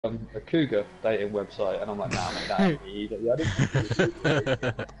a cougar dating website, and I'm like, nah, mate, that ain't me. He's like, yeah, I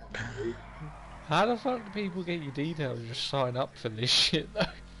didn't. How the fuck do people get your details and just sign up for this shit though?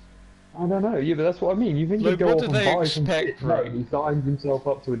 I don't know. Yeah, but that's what I mean. You think he'd Like, go what off do and they buy some expect, shit? No, bro? he signs himself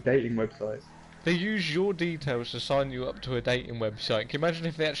up to a dating website. They use your details to sign you up to a dating website. Can you imagine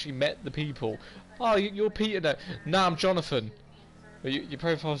if they actually met the people? Oh, you're Peter now. Nah, I'm Jonathan. But your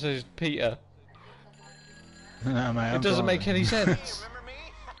profile says Peter. No, mate, It I'm doesn't make Jonathan. any sense.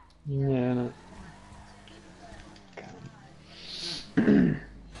 Yeah, no.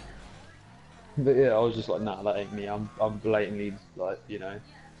 But yeah, I was just like, nah, that ain't me. I'm blatantly like, you know,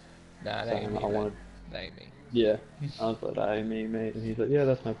 Nah, that saying ain't that me, I man. wanted. That ain't me. Yeah, I was like, that ain't me, mate. And he's like, yeah,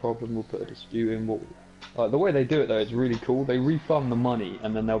 that's no problem. We'll put a dispute in. Like the way they do it though, it's really cool. They refund the money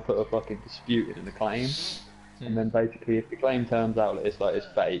and then they'll put a fucking dispute in the claim. And then basically, if the claim turns out that it's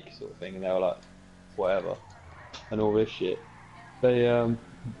fake sort of thing, and they're like, whatever, and all this shit, they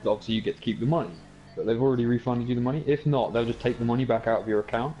obviously you get to keep the money, but they've already refunded you the money. If not, they'll just take the money back out of your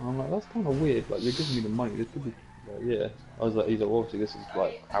account. And I'm like, that's kind of weird. Like you're giving me the money. This could be, like, yeah. I was like, he's like, well, obviously this is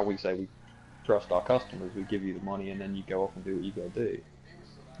like how we say we trust our customers. We give you the money, and then you go off and do what you got to do.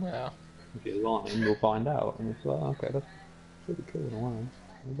 Yeah. If you're lying, you'll find out. And it's like, okay, that's pretty cool in a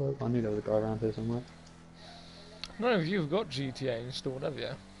way. I knew there was a guy around here somewhere. None of you have got GTA installed, have you?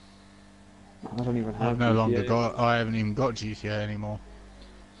 I don't even have I've no longer GTA. got. I haven't even got GTA anymore.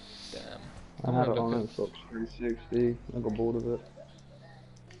 Damn. I had it on Xbox 360. I got bored of it.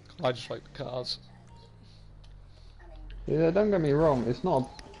 I just like the cars. Yeah, don't get me wrong. It's not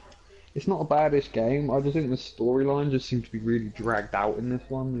a badish game. I just think the storyline just seems to be really dragged out in this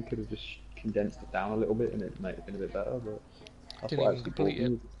one. They could have just condensed it down a little bit, and it might have been a bit better. But that's Didn't what even actually complete brought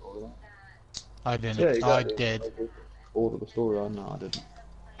me it. to the storyline. I didn't. Yeah, I exactly. did. I was bored of the storyline. No, I didn't.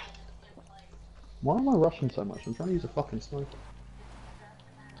 Why am I rushing so much? I'm trying to use a fucking sniper.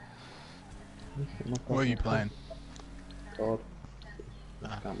 What are you playing? God.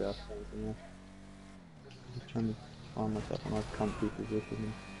 Ah. Can't be asked for anything else. Just trying to find myself a nice comfy position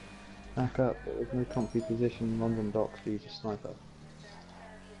and back up, but there's no comfy position in London docks to use a sniper.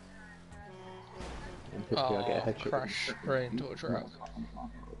 And typically I get a Oh, headshot. crash right into a truck.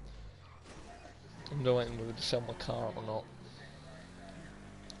 I'm debating whether to sell my car or not.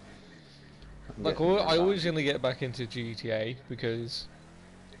 Like, I always gonna get back into GTA because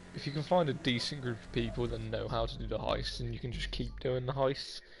if you can find a decent group of people that know how to do the heists and you can just keep doing the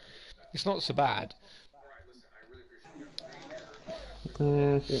heists, it's not so bad.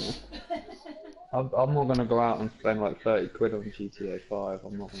 Yeah. I'm not gonna go out and spend like 30 quid on GTA 5.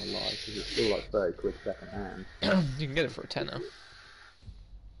 I'm not gonna lie, because it's still like 30 quid second hand. You can get it for a tenner.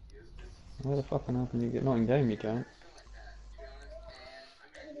 Where the fucking hell can you get? Not in game you can't.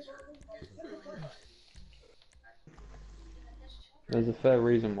 There's a fair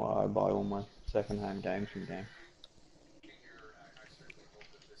reason why I buy all my second-hand games from game.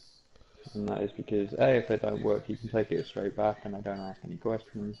 And that is because, A, if they don't work, you can take it straight back and they don't ask any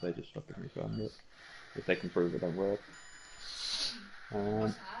questions, they just fucking refund it. If they can prove it don't work.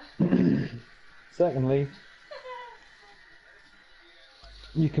 Secondly,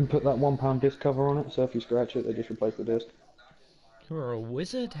 you can put that £1 disc cover on it, so if you scratch it, they just replace the disc. You're a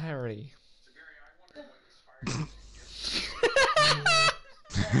wizard, Harry.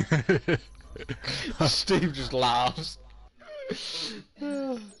 Steve just laughs.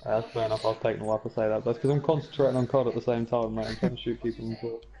 That's fair enough, I'll take the while to say that. That's because I'm concentrating on COD at the same time, mate. I'm trying to shoot people and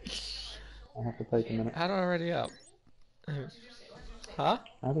talk. I have to take a minute. How do I already up? Huh?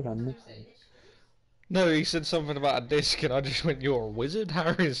 How did I miss it? No, he said something about a disc and I just went, you're a wizard,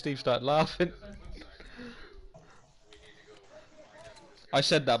 Harry, and Steve started laughing. I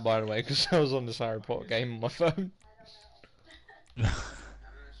said that, by the way, because I was on this Harry Potter game on my phone.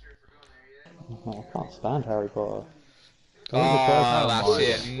 Oh, I can't stand Harry Potter. Ah, that's my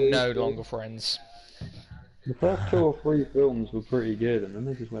it. No longer friends. The first 2 or 3 films were pretty good, and then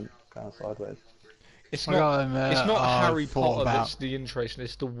they just went kind of sideways. It's I not. gotta admit, It's not I've Harry thought Potter about. that's the interesting.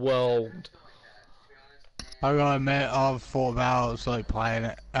 It's the world. I gotta admit, I've thought about like playing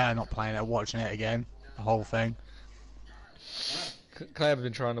it, not playing it, watching it again, the whole thing. Claire's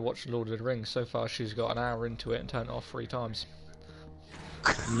been trying to watch Lord of the Rings. So far, she's got an hour into it and turned it off 3 times.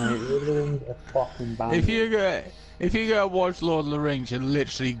 Mate, Lord of the Rings are fucking banging. If you go watch Lord of the Rings, you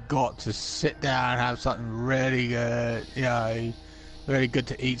literally got to sit down and have something really good, you know, really good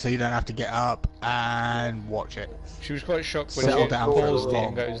to eat, so you don't have to get up and watch it. She was quite shocked when Settle she down paused for it a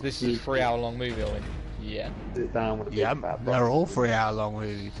and goes, "This is a 3-hour long movie." I went, "Yeah." Sit down with a Yeah, big fat they're box. all 3-hour long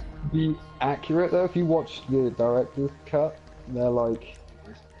movies. Be accurate though, if you watch the director's cut, they're like,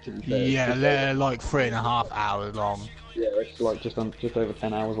 to be fair, Yeah, they're like 3.5 hours long. Yeah, it's like just over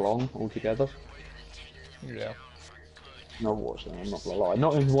 10 hours long altogether. Yeah. No watch them, I'm not gonna lie.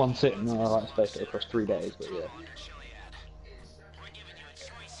 Not in one sitting, no, I expect it across 3 days, but yeah.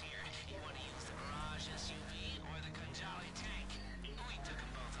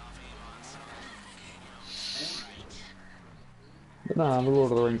 But no, the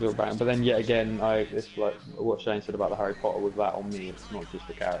Lord of the Rings are about. But then yet again, it's like what Shane said about the Harry Potter with that on me. It's not just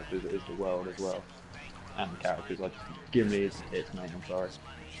the characters; it is the world as well, and the characters. I just Gimli is its mate. I'm sorry.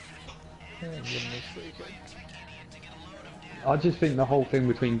 Yeah, Gimli's pretty good. I just think the whole thing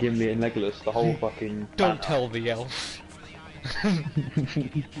between Gimli and Legolas, the whole fucking. Don't tell the elf.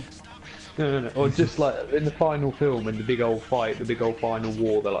 No. Or just like in the final film, in the big old fight, the big old final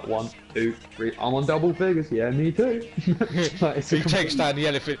war, they're like 1, 2, 3. I'm on double figures. Yeah, me too. Like, it's He takes down the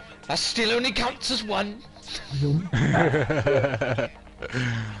elephant. That still only counts as one.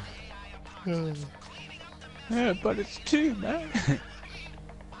 Yeah, but it's 2, man.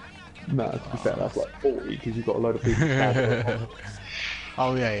 No, to be fair, that's like 40 because you've got a load of people.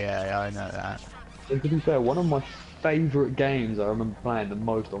 Oh yeah, I know that. And to be fair, one of my favourite games I remember playing the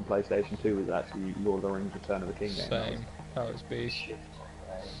most on PlayStation 2 was actually Lord of the Rings: Return of the King game. Same. That was beast.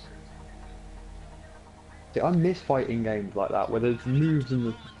 See, I miss fighting games like that, where the moves and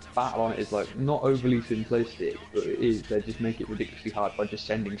the battle on it is like not overly simplistic, but it is. They just make it ridiculously hard by just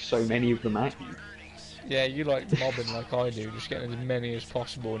sending so many of them at you. Yeah, you like mobbing like I do, just getting as many as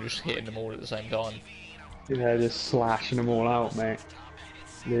possible and just hitting them all at the same time. Yeah, just slashing them all out, mate.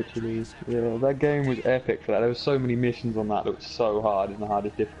 Literally. Yeah, that game was epic for that. There were so many missions on that was so hard in the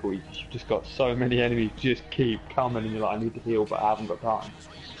hardest difficulty. You've just got so many enemies just keep coming and you're like, I need to heal, but I haven't got time.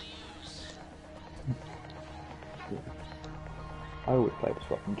 Yeah. I always play this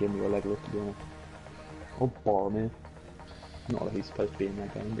fucking Gimli or Legolas, to be honest. Or Boromir. Not that he's supposed to be in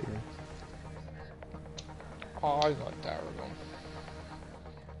that game, but yeah. Oh, I like Darabon.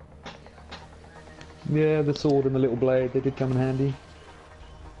 Yeah, the sword and the little blade, they did come in handy.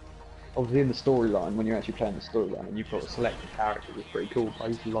 Obviously in the storyline, when you're actually playing the storyline and you've got a selected characters, it's pretty cool. I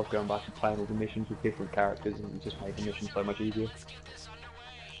used to love going back and playing all the missions with different characters and it just made the mission so much easier.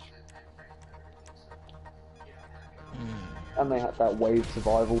 And they had that wave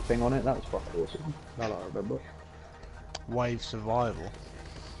survival thing on it, that was fucking awesome. That I remember. Wave survival.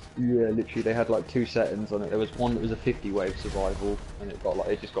 Yeah, literally they had like 2 settings on it. There was one that was a 50 wave survival and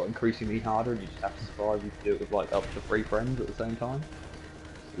it just got increasingly harder and you just have to survive. You could do it with like up to 3 friends at the same time.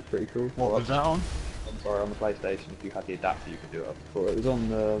 It was pretty cool. What was that on? I'm sorry, on the PlayStation, if you had the adapter you could do it. But it was on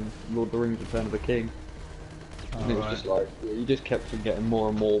Lord of the Rings: Return of the King. And it was just like, you just kept getting more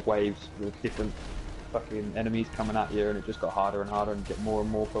and more waves with different fucking enemies coming at you and it just got harder and harder and get more and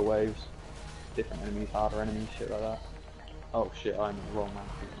more per waves. Different enemies, harder enemies, shit like that. Oh shit, I'm in the wrong man.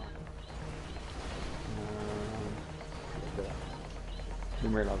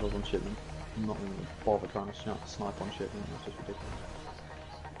 Didn't realise I was on shipment. I'm not going to bother trying to snipe on shipment, that's just ridiculous.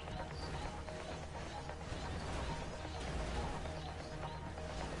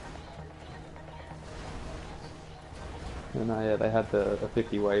 And yeah, they had a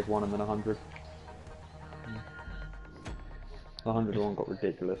 50 wave one and then 100. The 100 one got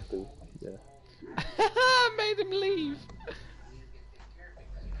ridiculous too, yeah. Made him leave.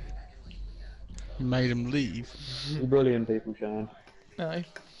 Made him leave. Brilliant people, Shane. No.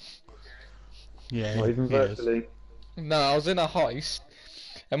 Yeah. Not even virtually. No, I was in a heist,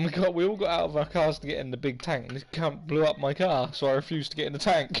 and we all got out of our cars to get in the big tank, and this cunt blew up my car, so I refused to get in the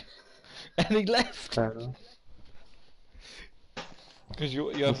tank, and he left. Fair enough. Because you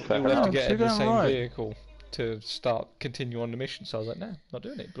have to get in the same vehicle to continue on the mission. So I was like, no, not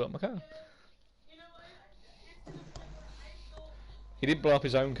doing it. He blew up my car. He didn't blow up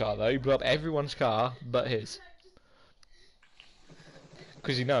his own car though. He blew up everyone's car but his.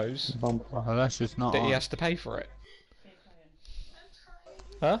 Because he knows that's just not that he has to pay for it.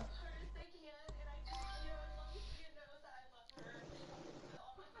 Huh?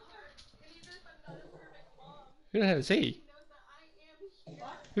 Who the hell is he?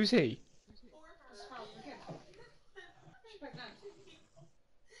 Who's he?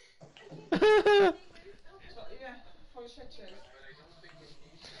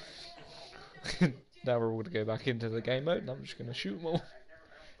 Now we're all going to go back into the game mode and I'm just going to shoot them all.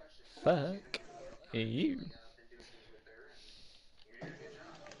 Fuck you.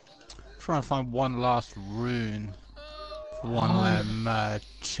 Trying to find one last rune for one of them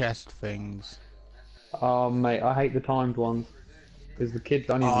chest things. Oh mate, I hate the timed ones. Because the kids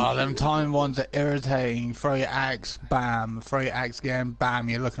don't even... Oh, them timed ones are irritating. Throw your axe, bam. Throw your axe again, bam.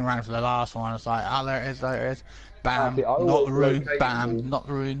 You're looking around for the last one. It's like, oh, there it is, there it is. Bam, See, not the rune, bam, not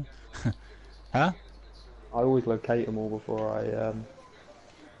the rune. Huh? I always locate them all before I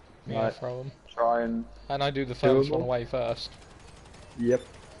Yeah, like throw them. try and And I do the do furthest them one all. away first. Yep.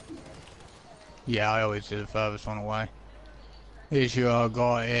 Yeah, I always do the furthest one away. The issue I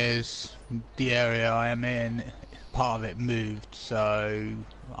got is the area I am in, part of it moved, so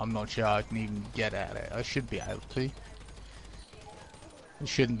I'm not sure I can even get at it. I should be able to. It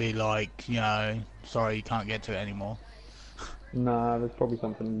shouldn't be like, you know, sorry you can't get to it anymore. Nah, there's probably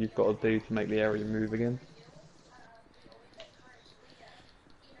something you've got to do to make the area move again.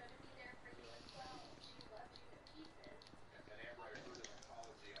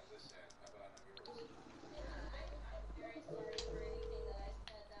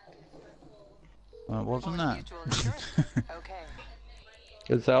 Well, it wasn't that. Okay.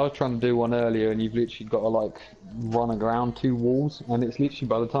 Because I was trying to do one earlier, and you've literally got to like run around 2 walls, and it's literally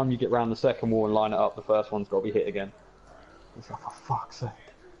by the time you get round the second wall and line it up, the first one's got to be hit again. It's like, for fuck's sake.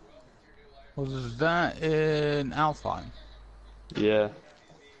 Was that in Alpine? Yeah.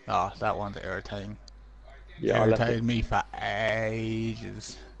 Ah, that one's irritating. Yeah, I left it. Irritated me for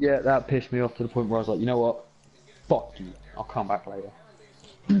ages. Yeah, that pissed me off to the point where I was like, you know what? Fuck you. I'll come back later.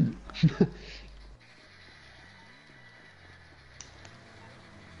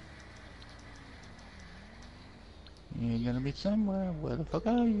 You're gonna be somewhere. Where the fuck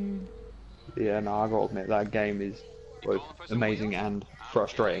are you? Yeah, no, I gotta admit that game is both amazing and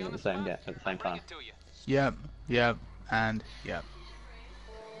frustrating at the same time. Yep, yep, and yep.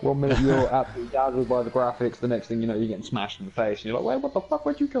 1 minute you're absolutely dazzled by the graphics, the next thing you know you're getting smashed in the face, and you're like, wait, what the fuck?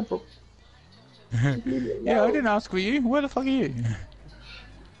 Where'd you come from? Yeah, I didn't ask for you. Where the fuck are you?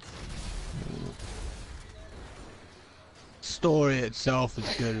 Story itself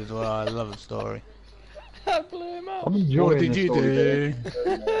is good as well. I love the story. I blew him up. I'm enjoying What did this you story do?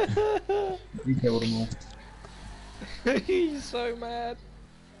 bit. You killed them all. He's so mad.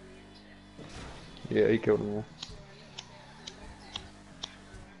 Yeah, he killed them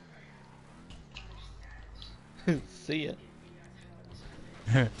all. See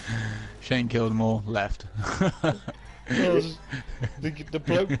ya. Shane killed them all. Left. The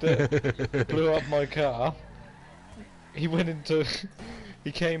bloke that blew up my car, he went into,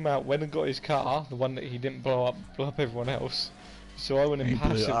 he came out, went and got his car, the one that he didn't blew up everyone else. So I went in He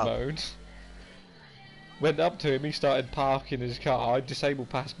blew it passive up. mode, went up to him, he started parking his car, I disabled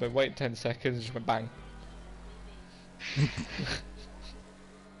passive mode, waited 10 seconds, and just went bang.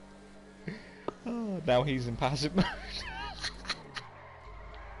 Oh, now he's in passive mode.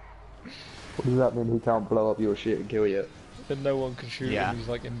 What does that mean? He can't blow up your shit and kill you? And no one can shoot Yeah. him, he's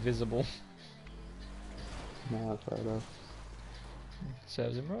like invisible. No, that's fair enough.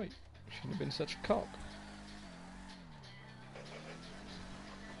 Serves him right. Shouldn't have been such a cock.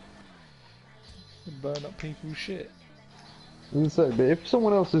 Burn up people's shit. So, but if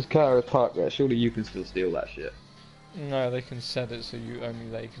someone else's car is parked there, surely you can still steal that shit. No, they can set it so only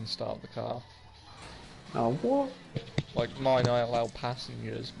they can start the car. Oh, what? Like mine, I allow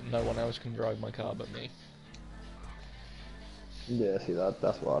passengers, but no one else can drive my car but me. Yeah, see,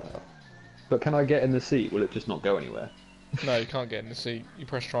 that's what I'd have. But can I get in the seat? Will it just not go anywhere? No, you can't get in the seat. You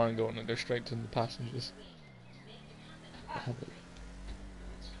press triangle and it goes straight to the passengers.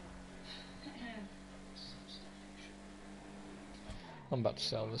 I'm about to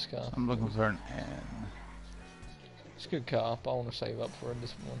sell this car. I'm looking for an N. It's a good car, but I want to save up for a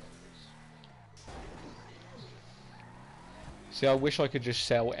different one. See, I wish I could just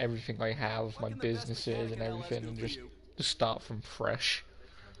sell everything I have, my businesses and everything, and just start from fresh.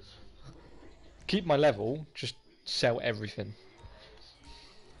 Keep my level, just sell everything.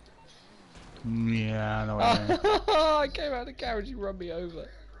 Yeah, I know what you mean. I came out of the garage, he run me over.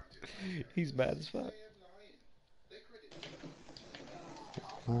 He's mad as fuck.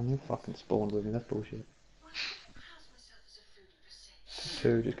 Man, you fucking spawned with me, that's bullshit.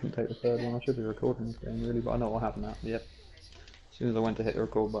 2, just couldn't take the third one. I should be recording this game really, but I know what happened now. Yep. As soon as I went to hit the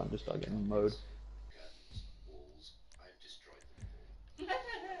record button, just started getting in mode.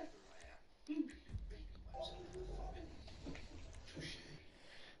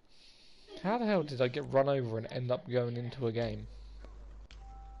 How the hell did I get run over and end up going into a game?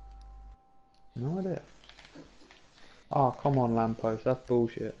 No idea. Oh, come on, lamppost, that's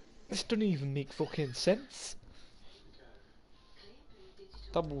bullshit. This doesn't even make fucking sense.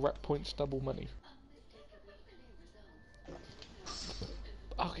 Double rep points, double money.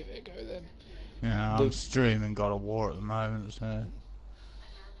 I'll give it a go then. Yeah, I'm streaming God of War at the moment, so...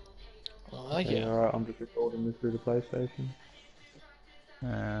 Oh Yeah, yeah. alright, I'm just recording this through the PlayStation.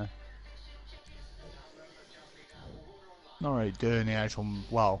 Yeah. Not really doing the actual...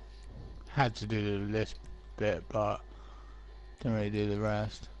 Well, had to do the list bit, but didn't really do the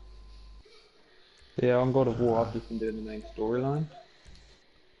rest. Yeah, on God of War, I've just been doing the main storyline.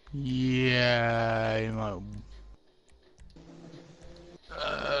 Yeah, you might.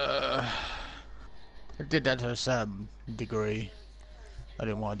 I did that to a certain degree. I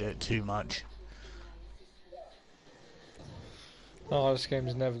didn't want to do it too much. Oh, this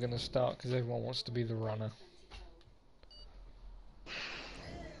game's never going to start because everyone wants to be the runner.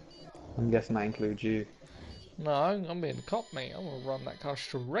 I'm guessing that includes you. No, I'm being the cop, mate. I'm going to run that car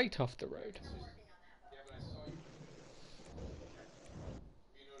straight off the road.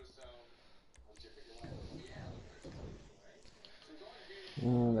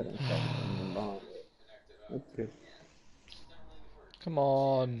 Oh, they don't start with anything behind it. That's good. Come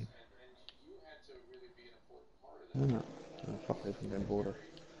on. Oh, oh fuck this, I'm getting bored of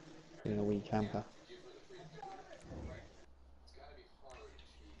being a wee camper.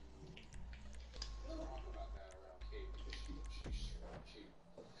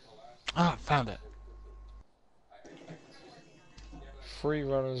 Ah, found it. 3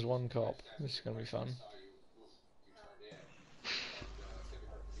 runners, 1 cop. This is going to be fun.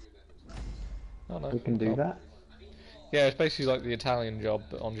 Oh no, We can do cop. that? Yeah, it's basically like the Italian job,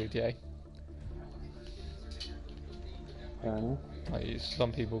 but on GTA. Fair enough. Like,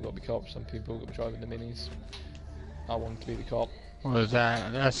 some people got to be cops, some people got to be driving the minis. I want to be the cop. What was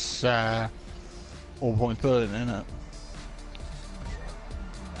that? That's all points bulletin, isn't it?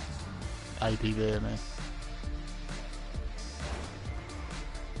 APB, I mean.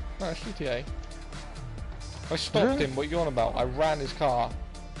 No, it's GTA. I stopped him, what are you on about? I ran his car.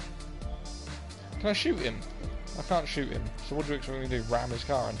 Can I shoot him? I can't shoot him. So what do you expect me to do? Ram his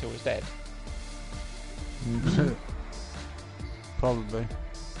car until it's dead? Probably.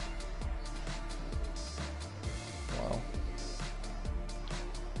 Wow.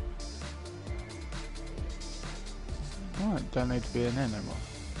 Right, don't need to be in there anymore.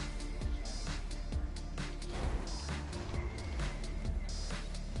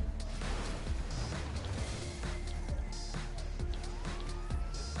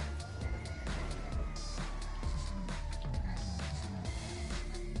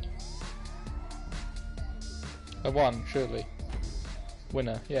 I won, surely.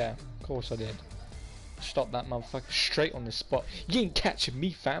 Winner, yeah, of course I did. Stop that motherfucker straight on the spot. You ain't catching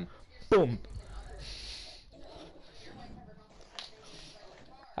me, fam. Boom.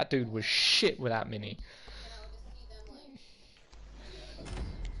 That dude was shit with that mini.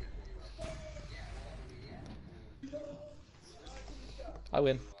 I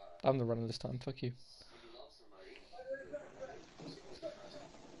win. I'm the runner this time, fuck you.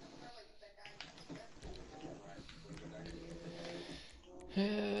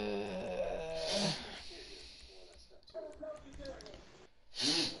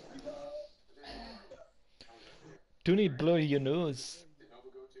 Do need blow your nose.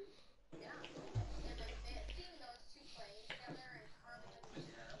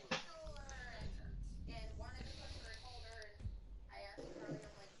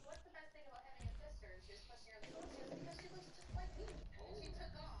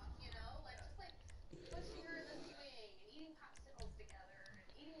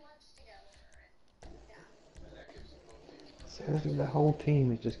 Seriously, the whole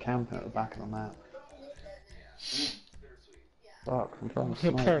team is just camping at the back of the map. Fuck, I'm trying to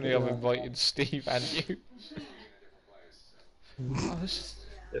snipe. Apparently I've invited Steve and you. Oh, this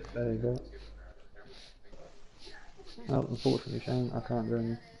Yep, there you go. Oh, unfortunately, Shane, I can't do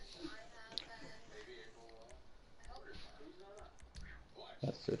anything.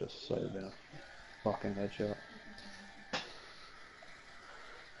 That should have so been a fucking headshot.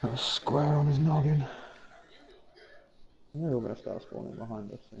 That was square on his noggin. They're all going to start spawning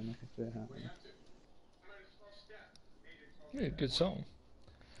behind us soon, I can see it happening. yeah, good song.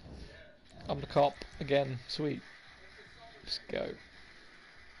 I'm the cop again. Sweet. Let's go.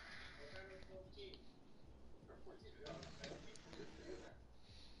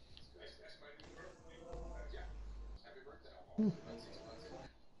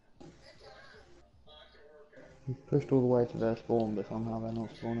 We've pushed all the way to their spawn, but somehow they're not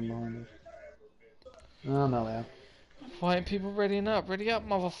spawning behind us. Oh, no, they are. Why ain't people readying up? Ready up,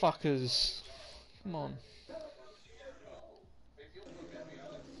 motherfuckers. Come on.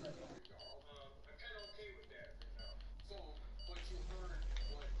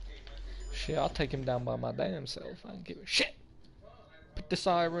 Shit, I'll take him down by my damn self. I don't give a shit. Put the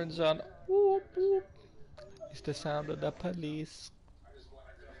sirens on. Whoop, whoop. It's the sound of the police.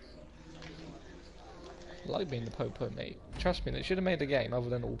 I like being the po-po, mate. Trust me, they should have made a game other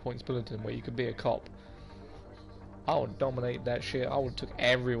than All Points Bulletin where you could be a cop. I would dominate that shit. I would have took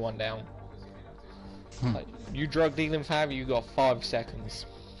everyone down. Like, you drug dealing, fam, you got 5 seconds.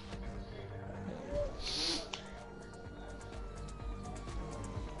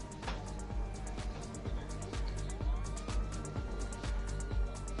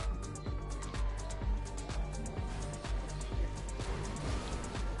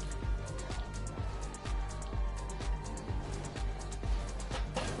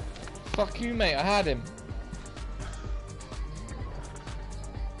 Fuck you, mate. I had him.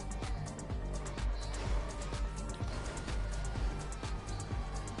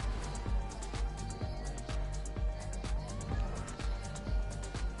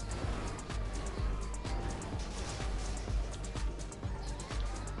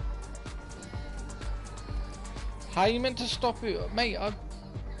 How you meant to stop it, mate?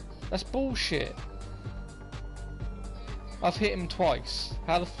 That's bullshit. I've hit him twice.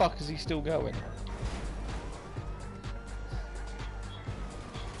 How the fuck is he still going?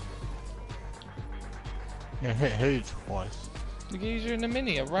 You hit who twice? The geezer in the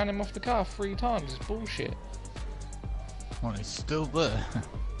mini. I ran him off the car 3 times. It's bullshit. Well, he's still there.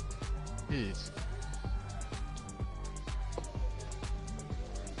 Jeez.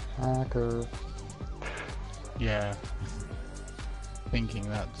 Hacker. Yeah. Thinking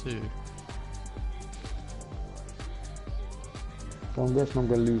that too. So I'm guessing I'm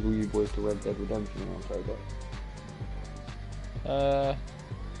gonna lose all you boys to Red Dead Redemption in October.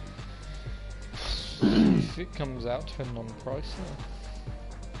 If it comes out, depending on the price.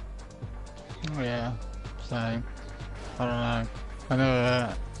 Oh yeah, same. I don't know. I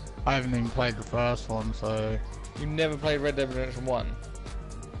know I haven't even played the first one, so... You never played Red Dead Redemption 1?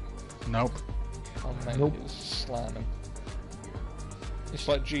 Nope. Oh mate, Nope. it was slamming. It's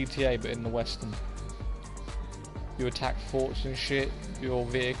like GTA but in the Western. You attack forts and shit, your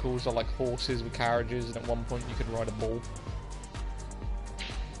vehicles are like horses with carriages, and at one point you could ride a bull.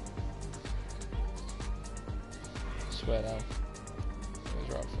 I swear down. It was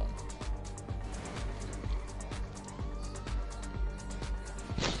right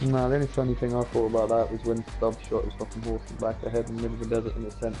fun. No, the only funny thing I thought about that was when Stubbs shot his fucking horse in the back of the head in the middle of the desert and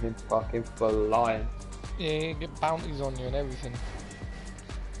it sent him fucking flying. Yeah, you get bounties on you and everything.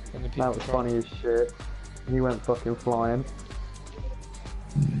 And the people That was funny as shit. He went fucking flying.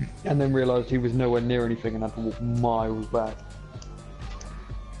 And then realised he was nowhere near anything and had to walk miles back.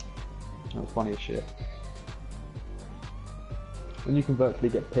 That was funny as shit. And you can virtually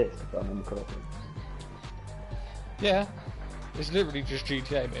get pissed if I remember correctly. Yeah, it's literally just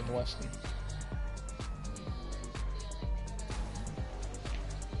GTA but in the Western.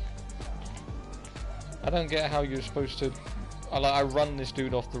 I don't get how you're supposed to... I run this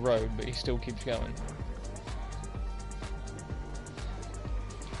dude off the road, but he still keeps going.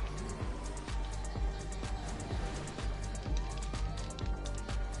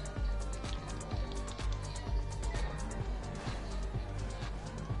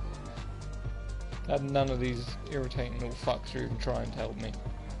 And none of these irritating little fucks are even trying to help me.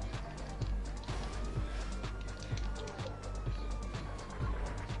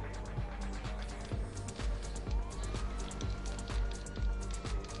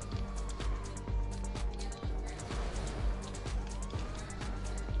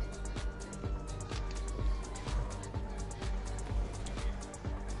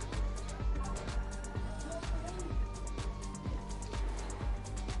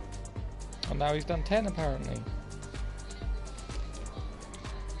 And now he's done 10 apparently.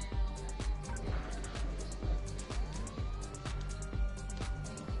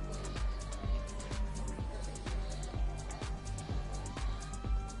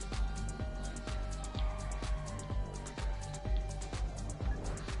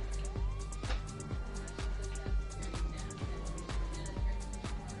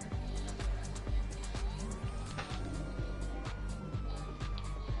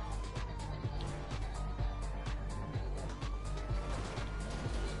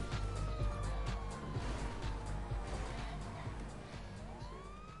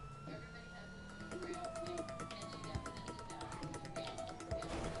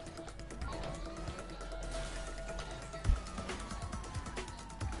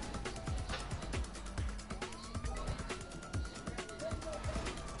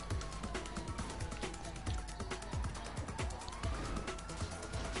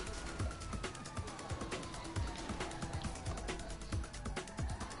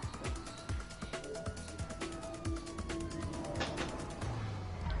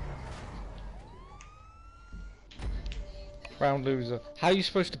 Round loser. How are you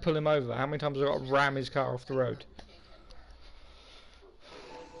supposed to pull him over? How many times have I got to ram his car off the road?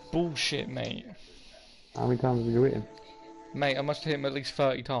 Bullshit, mate. How many times did you hit him? Mate, I must have hit him at least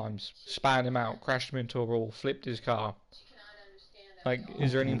 30 times. Span him out, crashed him into a wall, flipped his car. Like,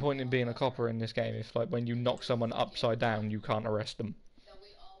 is there any point in being a copper in this game if, like, when you knock someone upside down, you can't arrest them?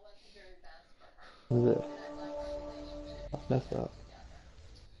 Is it? That's messed up.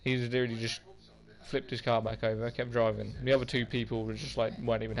 He's literally just flipped his car back over, kept driving. The other two people were just like,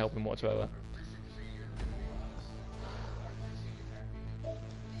 weren't even helping whatsoever.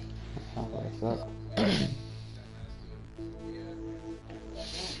 How messed up.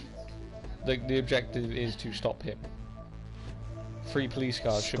 The objective is to stop him. 3 police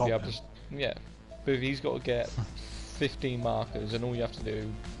cars should be able to... Yeah. But if he's got to get 15 markers and all you have to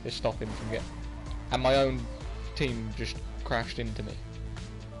do is stop him from getting... And my own team just crashed into me.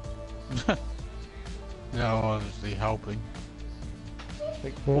 No, obviously helping.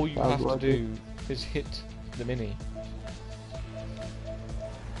 Like, all you have to do is hit the mini.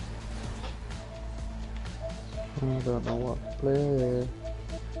 I don't know what to play.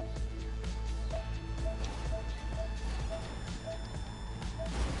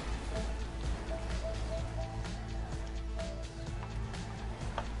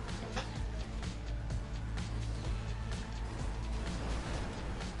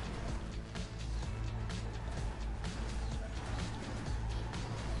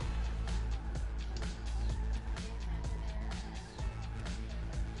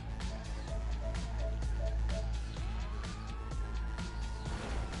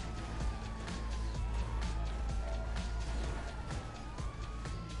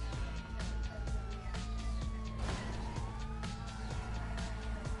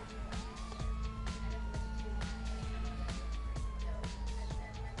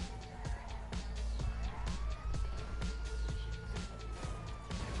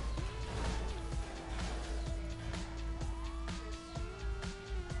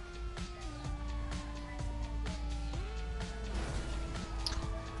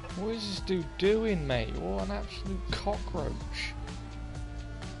 What is this dude doing, mate? What an absolute cockroach.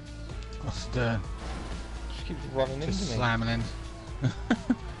 Just, Just keeps running into me. slamming in.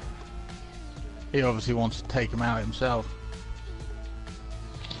 He obviously wants to take him out himself.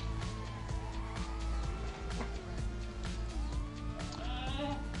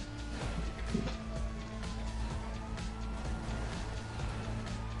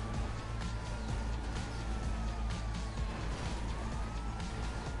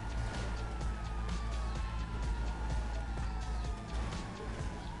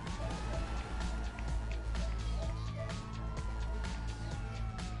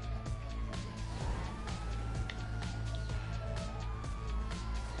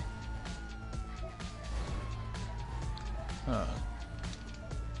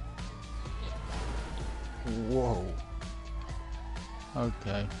 Whoa.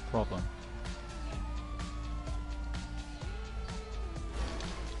 Okay, problem.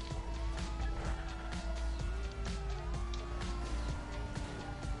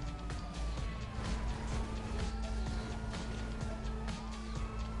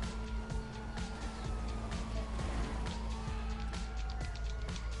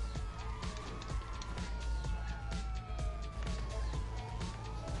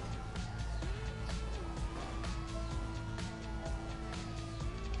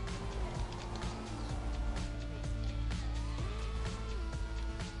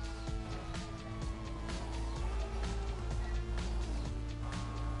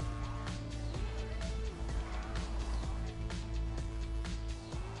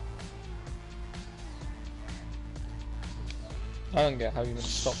 I don't get how you're going to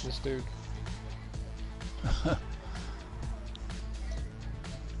stop this dude.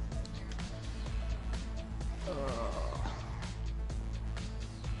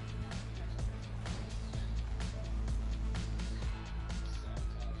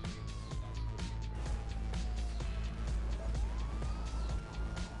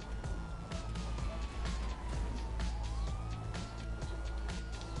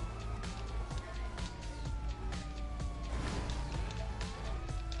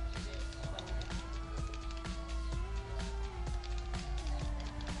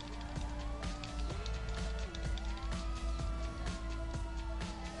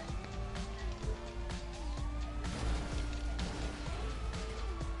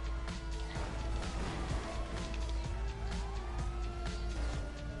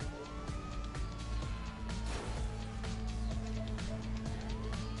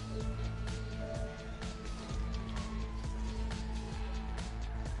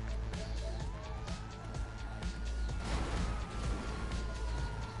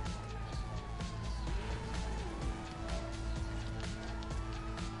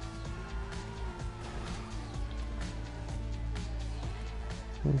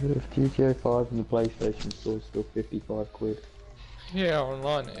 If GTA 5 and the PlayStation store is still 55 quid. Yeah,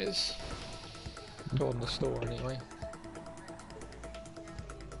 online it is. Go on the store anyway.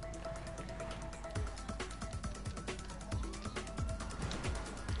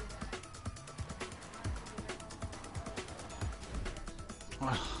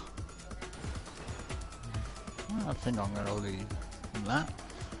 I think I'm gonna leave that.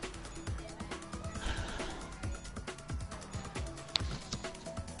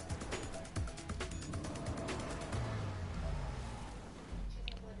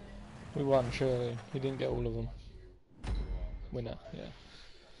 We won, surely. We didn't get all of them. Winner, yeah.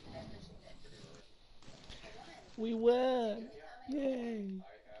 We won! Yay!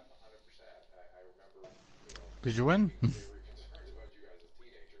 Did you win?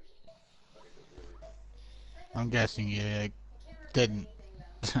 I'm guessing you didn't.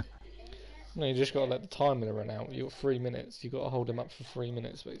 No, you just gotta let the timer run out. You got 3 minutes. You gotta hold him up for 3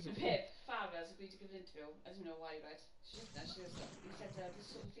 minutes, basically. Pip, Fowler has agreed to give an interview. I don't know why, right? She just does. She does. He said, "Does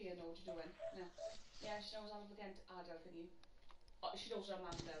Sophia know what you're doing?" Yeah. Yeah, she knows all again. Adele thingy. Oh, she knows what her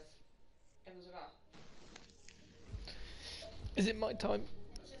mum does. Everyone's like, oh. Is it my time?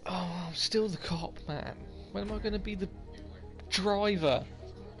 Oh, I'm still the cop, man. When am I gonna be the driver?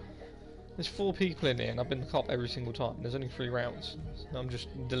 There's 4 people in here, and I've been the cop every single time. There's only 3 rounds. And I'm just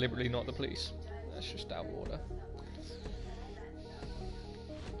deliberately not the police. That's just out of order.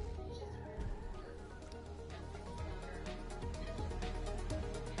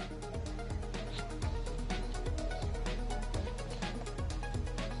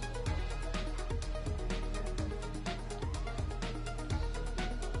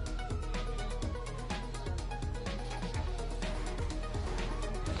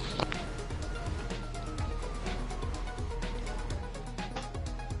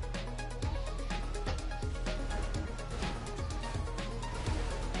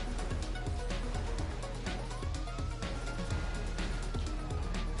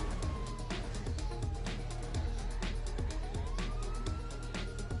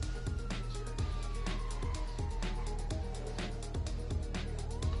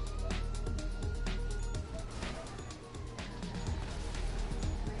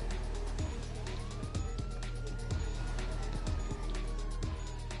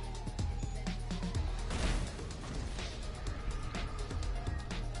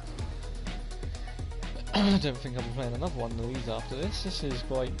 I don't think I'll be playing another one of these after this. This is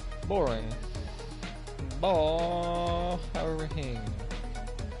quite boring. Boring.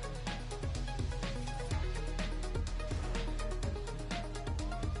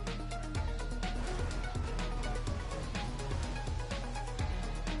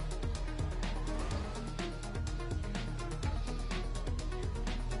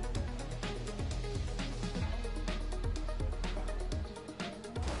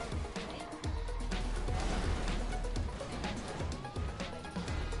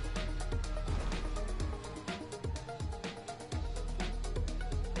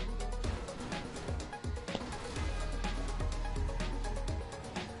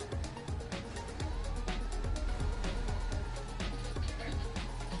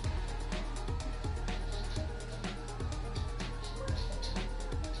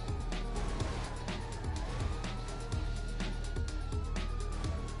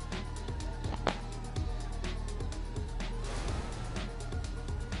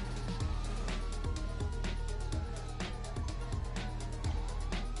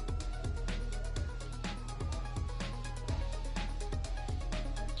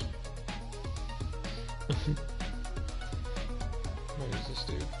 What does this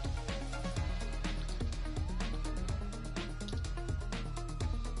do?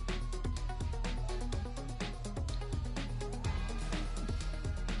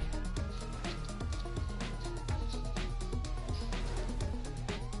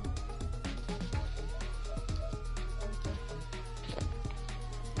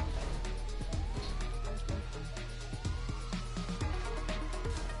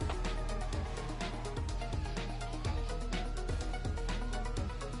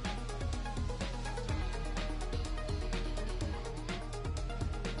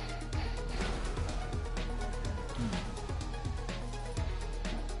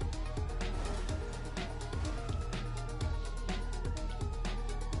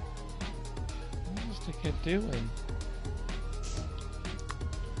 What's the kid doing?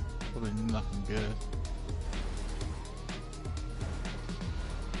 Probably nothing good.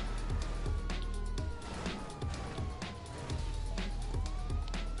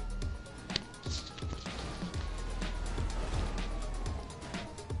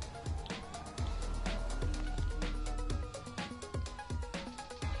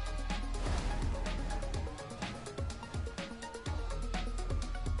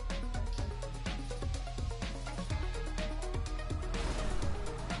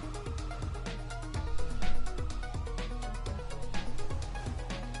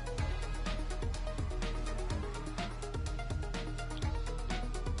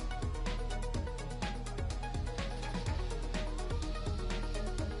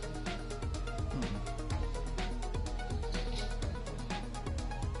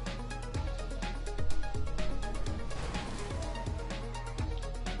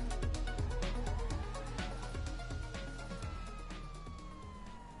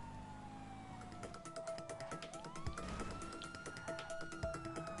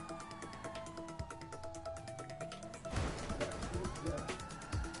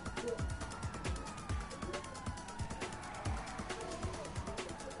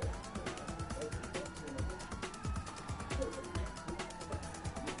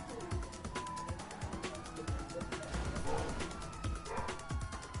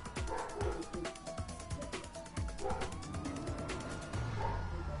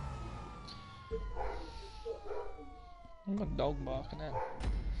 I'm a dog barking now.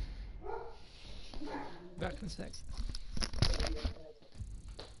 Back in a sec.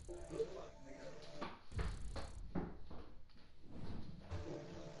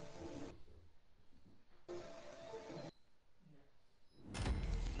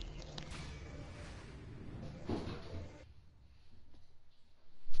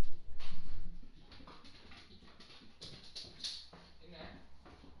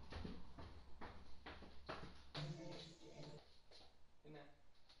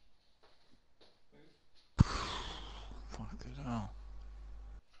 Fucking hell.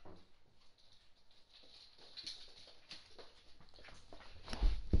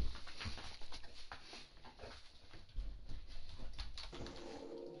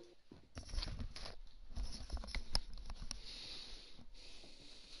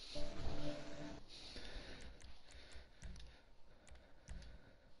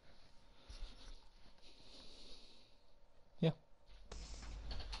 Yeah.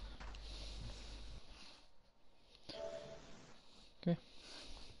 Okay.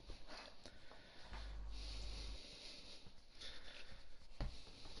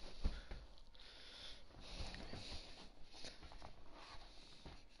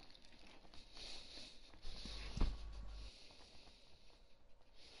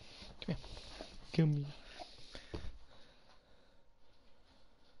 Come here. Come here.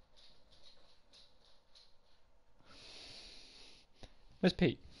 Where's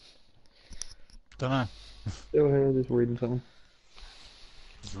Pete? Don't know. Still here, just reading something.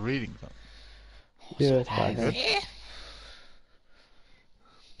 Just reading something. Yeah, it's back here.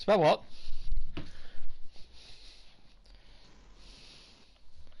 It's about what?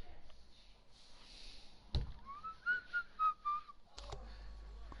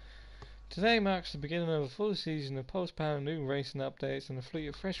 Today marks the beginning of a full season of post-power new racing updates and a fleet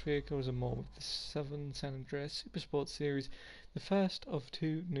of fresh vehicles and more with the Southern San Andreas Super Sports Series, the first of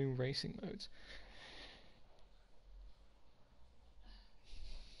 2 new racing modes.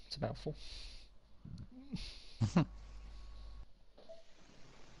 It's a mouthful. What?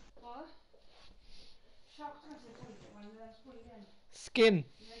 Sharks are actually bullied it when they're bullied in. Skin!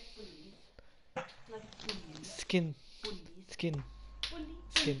 You like bullies? Like bullies? Skin! Bullies? Skin! Bully?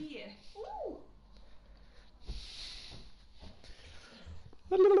 Skin. Here. Ooh!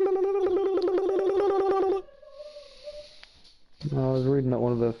 I was reading that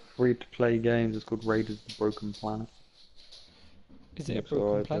one of the free-to-play games is called Raiders of the Broken Planet. Is it a Looks broken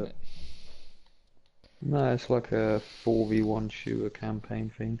alright, planet? No, it's like a 4v1 shooter campaign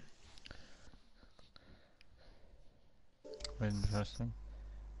thing. Interesting.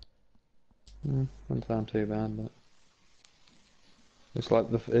 Doesn't sound too bad, but it's like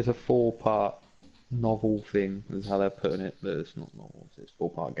it's a 4-part novel thing, is how they're putting it, but it's not novels, it's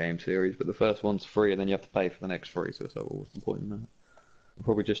 4-part game series, but the first one's free and then you have to pay for the next 3, so it's like, well, what's the point in that? I'll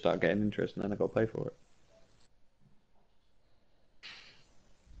probably just start getting interest and then I've got to pay for it.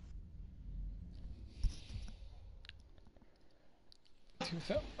 To be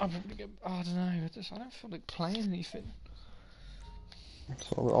fair, I'm probably going I don't know, I don't feel like playing anything.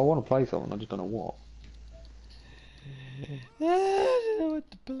 So I want to play something, I just don't know what. I don't know what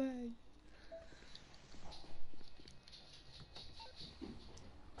to play.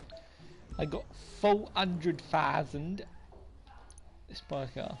 I got 400,000. Let's buy a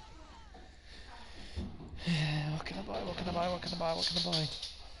car. What can I buy? What can I buy? What can I buy? What can I buy?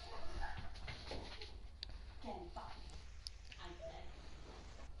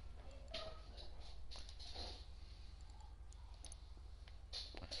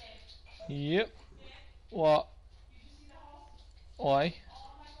 Yep. What? Why?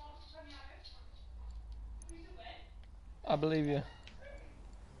 I believe you.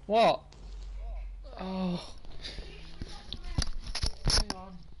 What? Oh. Hang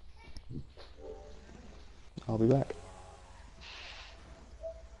on. I'll be back.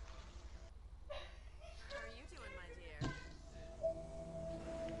 How are you doing, my dear?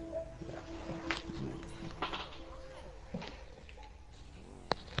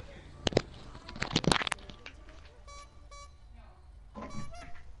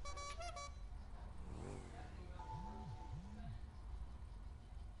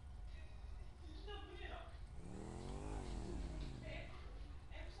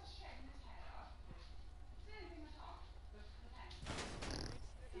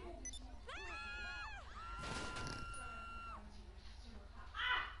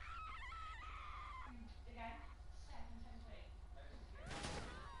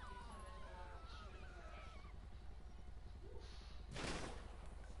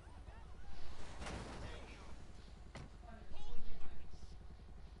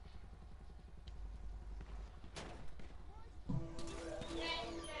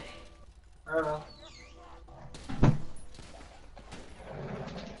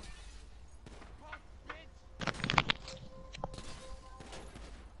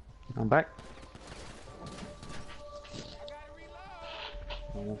 I'm back.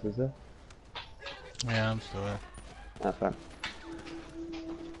 What else is there? Yeah, I'm still here. That's fine.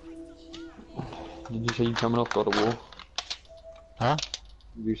 Did you say you coming off God of War? Huh?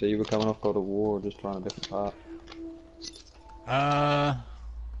 Did you say you were coming off God of War or just trying a different part? I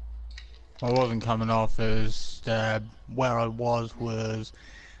wasn't coming off. It was where I was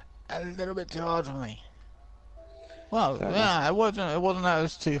a little bit too hard for me. Well, Fair enough. yeah, it wasn't. It wasn't that it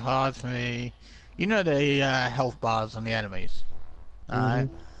was too hard for me. You know the health bars on the enemies. Alright.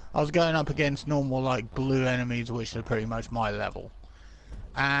 I was going up against normal like blue enemies, which are pretty much my level,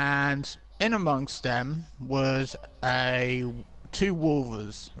 and in amongst them was two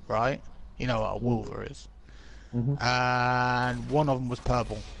wolvers, right? You know what a wolver is. And one of them was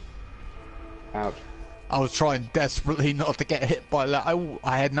purple. Ouch. I was trying desperately not to get hit by that.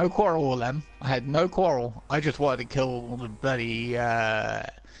 I had no quarrel with them. I had no quarrel. I just wanted to kill the bloody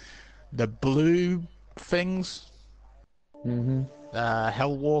the blue things.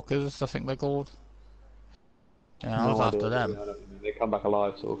 Hell walkers, I think they're called. Yeah, I was No after idea. them. Yeah, I don't know. They come back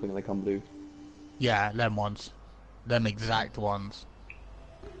alive, sort of thing. They come blue. Yeah, them ones. Them exact ones.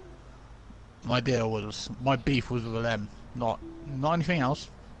 My beef was with them, not anything else.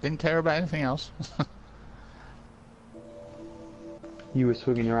 Didn't care about anything else. You were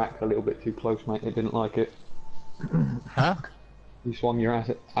swinging your axe a little bit too close, mate. It didn't like it. Huh? You swung your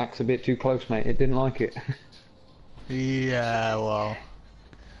axe a bit too close, mate. It didn't like it. Yeah, well,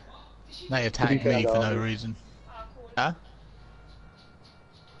 they attacked fair, me for no though, reason. Huh?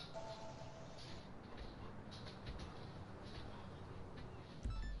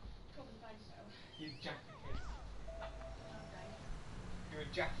 You Jaffa kid. You're a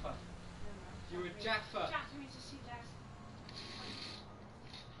Jaffa. You're a Jaffa.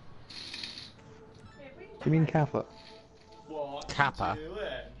 You mean Kappa? What? Kappa. You doing?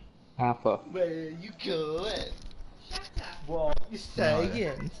 Kappa. Where you going? Shut up. What you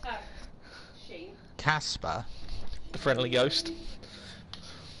saying? Shane. Casper. The friendly ghost.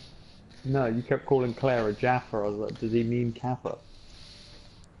 No, you kept calling Claire a Jaffa. I was like, does he mean Kappa?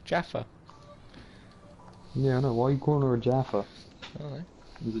 Jaffa. Yeah, I know. Why are you calling her a Jaffa? I don't know.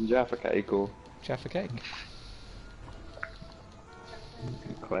 Is it Jaffa cake or Jaffa cake.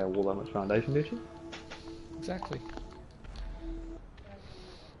 Claire wore that much foundation, did she? Exactly.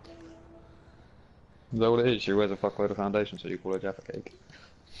 Is that what it is? She wears a fuckload of foundation, so you call her Jaffa cake.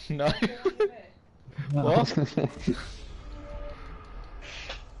 No. What?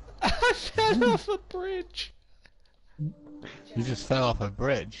 I fell off a bridge. You just fell off a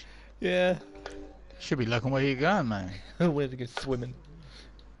bridge. Yeah. Should be looking where you're going, man. Where to go swimming?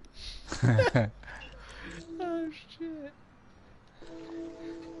 Oh shit.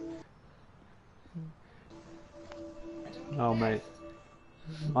 Oh, mate.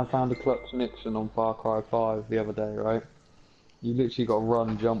 I found a Clutch Nixon on Far Cry 5 the other day, right? You literally got to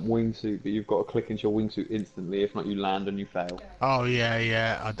run, jump, wingsuit, but you've got to click into your wingsuit instantly. If not, you land and you fail. Oh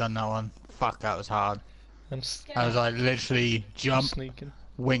yeah, I done that one. Fuck, that was hard. I was like literally jump, sneaking.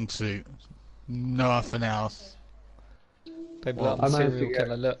 wingsuit, nothing else. People Well, out the I managed to serial get-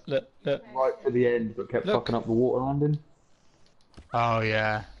 killer. Look. Right to the end, but kept Look. fucking up the water landing. Oh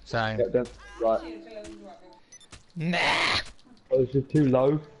yeah, same. Kept down, right. Nah. It was just too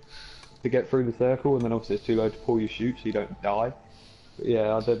low to get through the circle, and then obviously it's too low to pull your chute so you don't die. But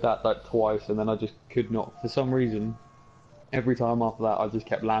yeah, I did that like twice, and then I just could not. For some reason, every time after that, I just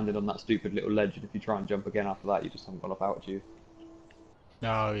kept landing on that stupid little ledge, and if you try and jump again after that, you just haven't got enough altitude.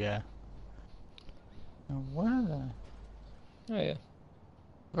 Oh yeah. Now, where the? Oh yeah.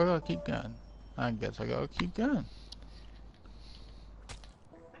 I gotta keep going. I guess I gotta keep going.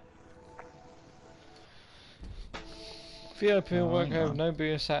 VIP Oh, work hang home. on.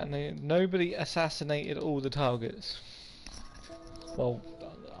 Nobody assassinated all the targets. Well,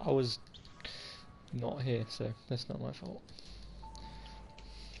 I was not here, so that's not my fault.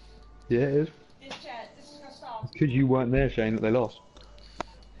 Yeah, it is. This is gonna stop. Because you weren't there, Shane, that they lost.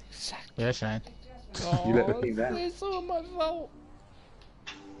 Exactly. Yeah, Shane. You let the team down. It's all my fault.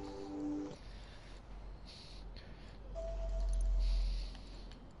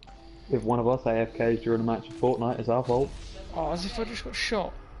 If one of us AFKs during a match of Fortnite, it's our fault. Oh, as if I just got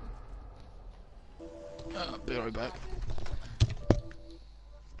shot. I'll be right back.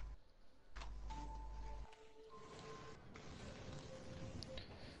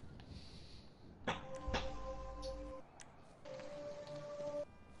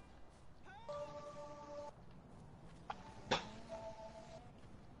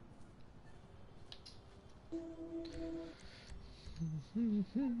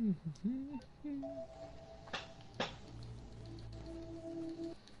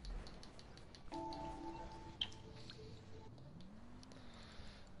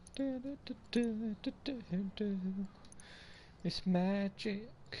 It's magic,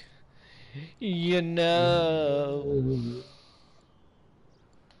 you know.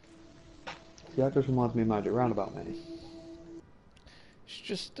 Yeah, that just reminds me of Magic Roundabout, mate. It's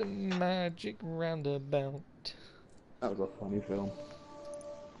just a magic roundabout. That was a funny film.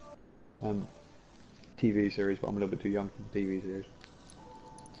 TV series, but I'm a little bit too young for the TV series.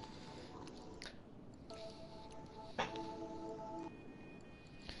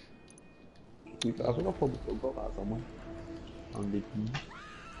 I think I've probably still got that somewhere. On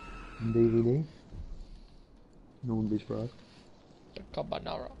DVD. No one be surprised. The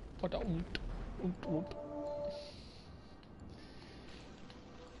carbonara. What a I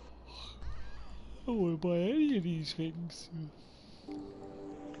won't buy any of these things.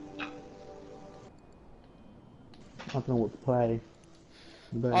 I don't know what to play.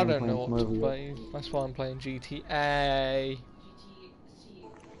 I don't know what to play. That's why I'm playing GTA.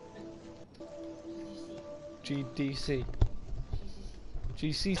 GDC.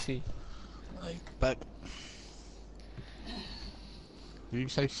 GCC. But did you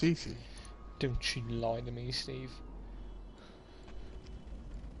say CC? Don't you lie to me, Steve.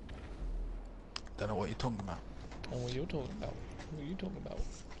 Don't know what you're talking about. Don't know what you're talking about. What are you talking about?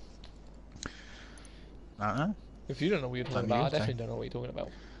 I don't know. If you don't know what you're talking about, I definitely don't know what you're talking about.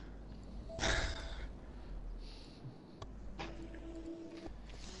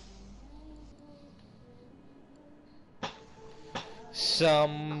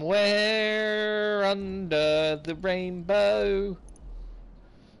 Somewhere under the rainbow.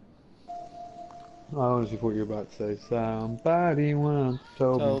 I honestly thought you were about to say somebody once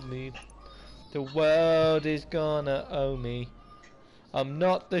told me the world is gonna owe me. I'm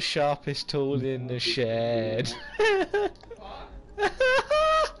not the sharpest tool in the shed.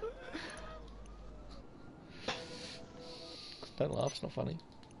 Don't laugh, it's not funny.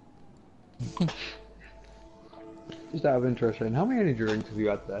 Just out of interest, Shane, how many energy drinks have you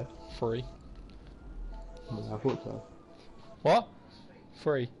had today? 3. Yeah, I thought so. What?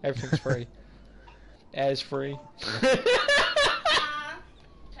 Free. Everything's free. Air's free.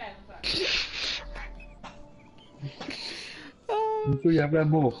 You sure you have that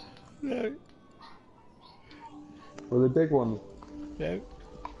more? No. Or the big ones? No.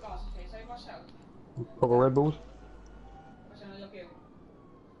 Couple Red Bulls?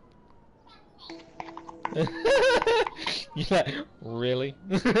 You're like, really?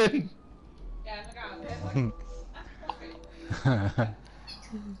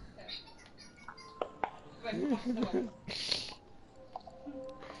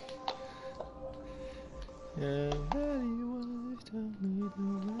 Somebody once told me the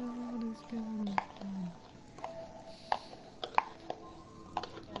world is gonna end.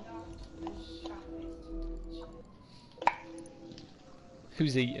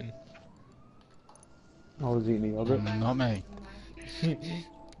 Who's eating? I was eating the yogurt. Not me.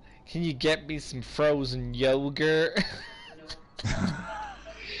 Can you get me some frozen yogurt?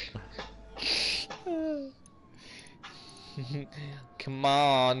 Come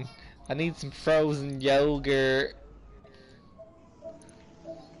on, I need some frozen yogurt.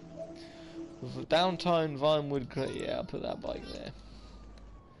 With a downtown Vinewood, yeah, I'll put that bike there.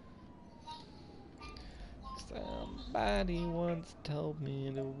 Somebody once told me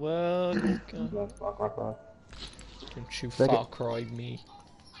the world is gonna. Don't you Far Cry me.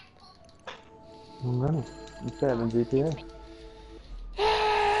 I'm running. It's better than GTA.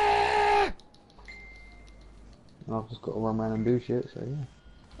 I've just got to run around and do shit, so yeah.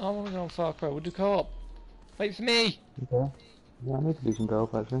 I want to go on Far Cry. We'll do co-op. Wait for me! Okay. Yeah, I need to do some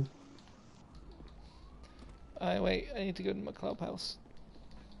co-op actually. Wait, I need to go to my clubhouse.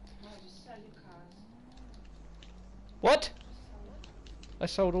 What? I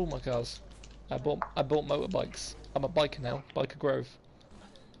sold all my cars. I bought motorbikes. I'm a biker now. Biker Grove.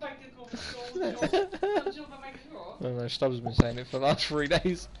 No, Stubbs has been saying it for the last 3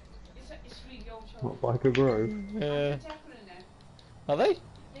 days. What, Biker Grove? Yeah. Are they?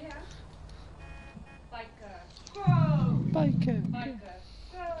 Yeah. Biker.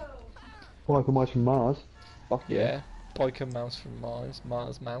 Biker Mice from Mars. Fuck yeah. Yeah. Biker Mouse from Mars.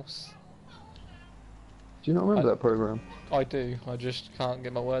 Mars Mouse. Do you not remember that program? I do. I just can't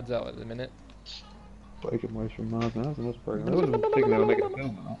get my words out at the minute. Biker Mice from Mars. That's another program. I wasn't thinking they were making a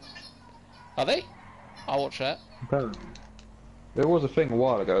film of that. Are they? I'll watch that. Apparently. There was a thing a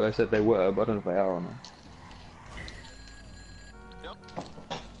while ago, they said they were, but I don't know if they are or not.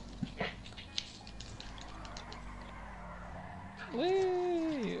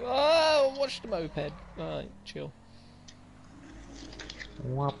 Whee! Oh, watch the moped. Alright, chill.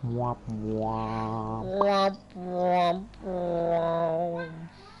 Womp womp womp. Womp, womp, womp.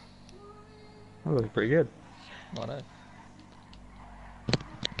 That looks pretty good. I know.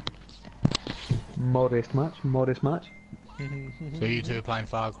 Modest match, modest match. So you two are playing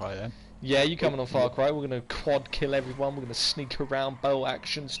Far Cry then? Yeah, you coming on Far Cry? We're gonna quad kill everyone. We're gonna sneak around, bow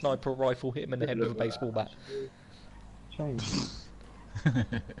action, sniper rifle, hit him in the head with a baseball bat. Change.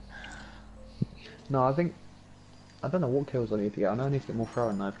 No, I think I don't know what kills I need to get. I know I need to get more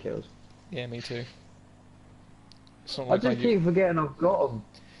throwing knife kills. Yeah, me too. It's not I like just keep forgetting I've got them.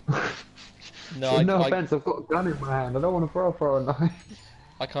 No, no I offense, I've got a gun in my hand. I don't want to throw a throwing knife.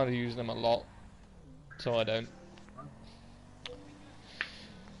 I kind of use them a lot, so I don't.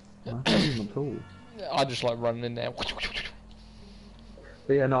 I don't use them at all. I just like running in there. But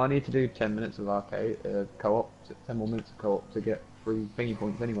yeah, no, I need to do 10 minutes of arcade co-op, 10 more minutes of co-op to get 3 thingy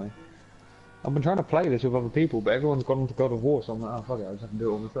points anyway. I've been trying to play this with other people, but everyone's gone on to God of War, so I'm like, oh fuck it, I just have to do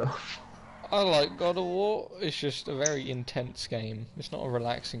it all myself. I like God of War. It's just a very intense game. It's not a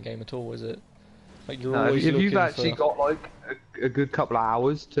relaxing game at all, is it? Like you're No, always if looking you've actually for... got like a good couple of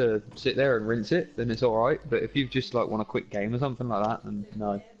hours to sit there and rinse it, then it's alright. But if you just like want a quick game or something like that, then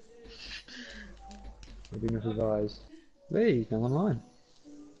no. Redeemer's advised. Hey, he's now online.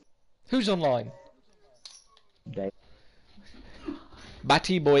 Who's online? Dave.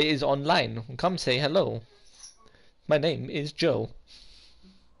 Batty Boy is online. Come say hello. My name is Joe.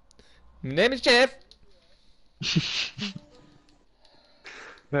 My name is Jeff.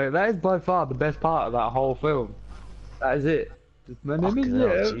 No, that is by far the best part of that whole film. That is it. My name is Fucking hell,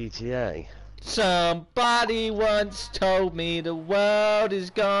 Jeff. GTA. Somebody once told me the world is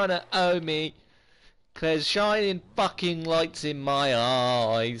gonna owe me. There's shining fucking lights in my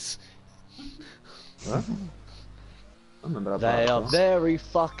eyes. What? I remember that They part. are very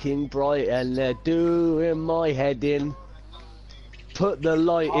fucking bright and they're doing my head in. Put the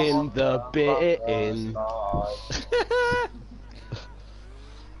light in, the bit in.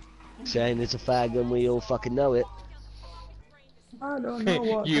 Shane is a fag and we all fucking know it. I don't know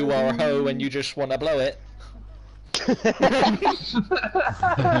what You are a hoe and you just wanna blow it.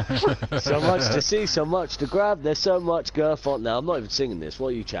 So much to see, so much to grab, there's so much girth on. Now, I'm not even singing this, what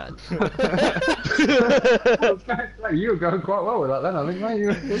are you chatting? You were going quite well with that then, I think,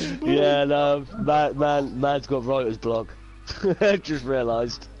 mate. Yeah, no, man's got writer's block. Just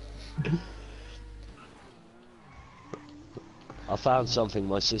realised. I found something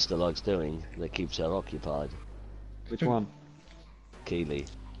my sister likes doing that keeps her occupied. Which one? Keely.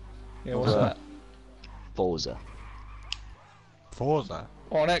 Yeah, what's that? Forza. Forza?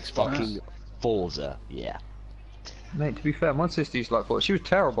 On Xbox. Fucking Forza, yeah. Mate, to be fair, my sister used to like Forza. She was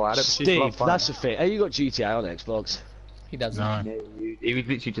terrible at it, but she Steve, loved playing that's the thing. Have you got GTA on Xbox? He doesn't. No. it. Yeah, he was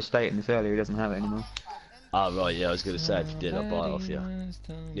literally just stating this earlier, he doesn't have it anymore. Oh, right, yeah, I was going to say, if you did, I'd buy it off you.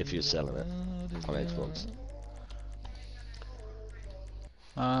 If you're selling it on Xbox.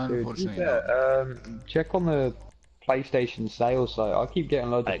 Dude, to be Unfortunately, fair, check on the PlayStation sales site. I keep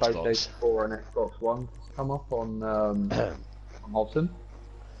getting loads of Xbox. PlayStation 4 and Xbox One come up on Hobson.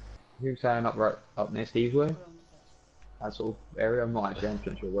 Who's saying up near Steve's way? That sort of area. I'm not actually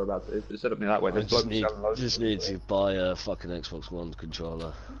 100% sure whereabouts it is, but set up near that way. I There's just blokes selling loads. just need to buy a fucking Xbox One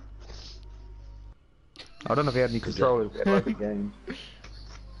controller. I don't know if he had any controllers, but he had loads of games.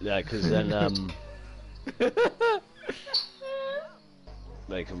 Yeah, because then,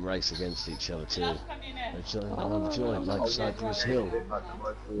 they can race against each other too. It's another joint like Cypress Hill.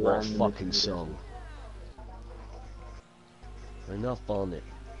 What a fucking song. Enough on it.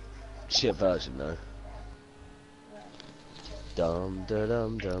 Shit version though. Dum da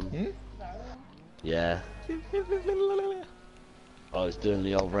dum dum. Yeah. I was doing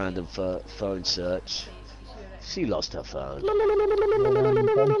the old random phone search. She lost her phone.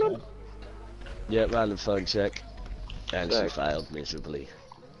 Yeah, random phone check. And she failed miserably.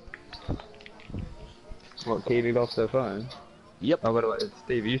 What, Keely lost her phone? Yep. Oh, by the way,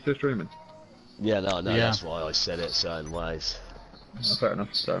 Steve, are you still streaming? Yeah, no, Yeah. that's why I said it certain ways. Oh, fair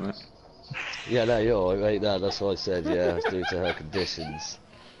enough, sorry mate. Yeah, no, you're all right, no, that's why I said, yeah, due to her conditions,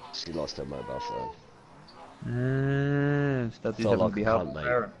 she lost her mobile phone. Stuff you Felt have like to be a helping cunt, mate.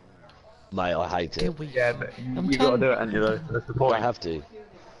 parent. Mate, I hate it. Yeah, but you gotta do it, and you know, that's the point. I have to.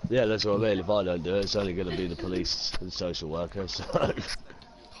 Yeah, that's what I mean, if I don't do it, it's only going to be the police and social worker, so...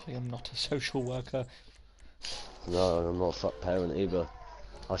 I am not a social worker. No, I'm not a fuck parent either.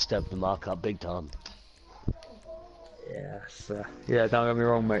 I stepped the mark up big time. Yes. Yeah, don't get me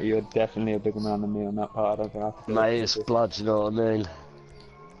wrong, mate. You're definitely a bigger man than me on that part. I don't have to. Mate, it's blood, you know what I mean?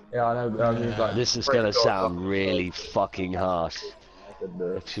 Yeah, I know. But I mean, like, This is going to sound really fucking harsh.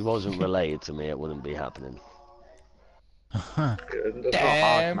 If she wasn't related to me, it wouldn't be happening. It's not hard,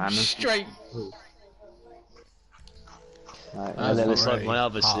 Damn man. straight. Right, And then not it's like really my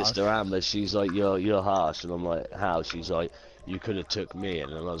other harsh. sister Amber, she's like, you're harsh, and I'm like, how? She's like, you could have took me in,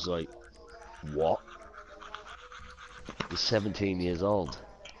 and I was like, what? You're 17 years old.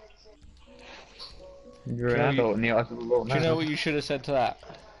 you're an adult in the eyes of the law Do you know now. what you should have said to that?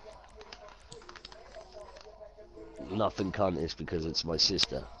 Nothing cunt is because it's my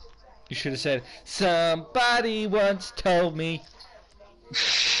sister. You should have said, somebody once told me.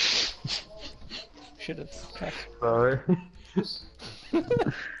 Should have. Sorry. I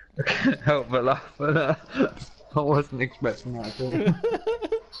can't help but laugh at that. I wasn't expecting that at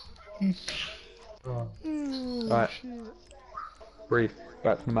all. Right. Brief.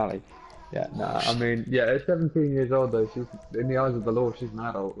 Back to Mally. Yeah, nah, I mean, yeah, at 17 years old though, she's, in the eyes of the law, she's an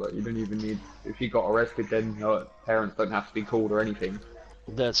adult. Like, you don't even need, if she got arrested then her parents don't have to be called or anything.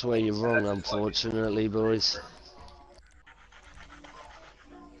 That's where you're wrong, unfortunately, boys.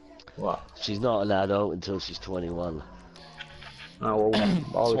 What? She's not an adult until she's 21. Oh, well, I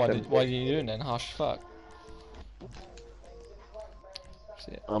So was why tempted. are you doing then? Harsh as fuck. That's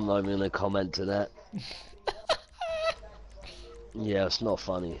it. I'm not even gonna comment to that. Yeah, it's not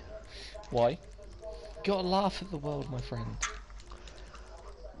funny. Why? You gotta laugh at the world, my friend.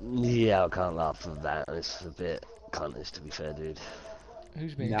 Yeah, I can't laugh at that. It's a bit cuntish, to be fair, dude.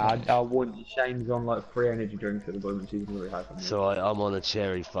 Who's being Nah, cunt? I wouldn't. Shane's on like 3 energy drinks at the moment. She's really hyping me. So I'm on a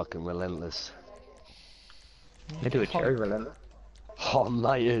cherry fucking relentless. They do a cherry relentless. Oh,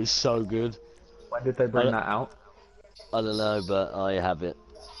 mate, it is so good. When did they bring that out? I don't know, but I have it.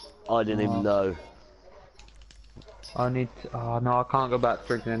 I didn't even know. I need to, oh no, I can't go back to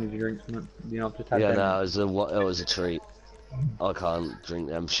drinking energy drinks. You know, I've just had Yeah, them. no, it was a treat. I can't drink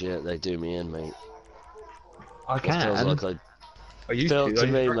them shit. They do me in, mate. I It feels can. like I used to I used me,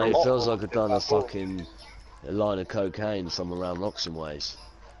 drink a mate. It lot feels more like I've than done a before. fucking line of cocaine from around Roxham ways.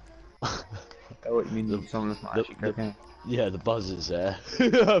 I know what you mean. The- Someone that's not the- actually the- cocaine. Yeah, the buzz is there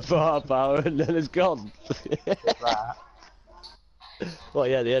for half hour and then it's gone. That. Well,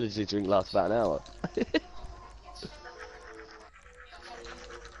 yeah, the energy drink lasts about an hour.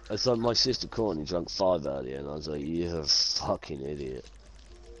 It's like my sister Courtney drank 5 earlier, and I was like, "You're a fucking idiot."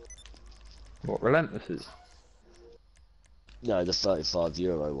 What relentless is? No, the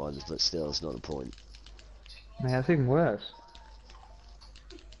 €35 ones, but still, it's not the point. Man, that's even worse.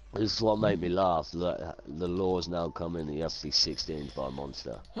 This is what made me laugh. That the law's now coming that you have to be 16 to buy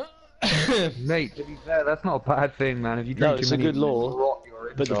Monster. Mate, to be fair, that's not a bad thing, man. If you No, drink it's too a many, good law, it'll rot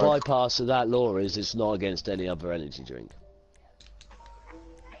your but the insides. bypass of that law is it's not against any other energy drink.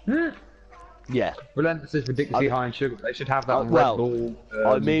 Yeah. Relentless is ridiculously high in sugar. They should have that on well, Red Bull.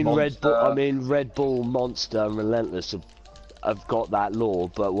 I mean Monster. Red Bull, Monster, and Relentless have got that law,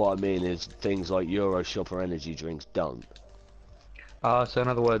 but what I mean is things like Euro Shopper energy drinks don't. So in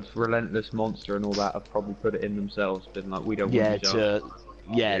other words, Relentless, Monster, and all that have probably put it in themselves, been like, we don't Yeah, want to.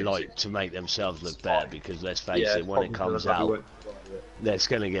 like to make themselves look better, because let's face Yeah, it, when it probably comes feels like we out, won't survive it. that's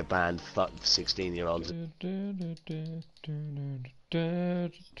gonna get banned. Fuck 16-year-olds.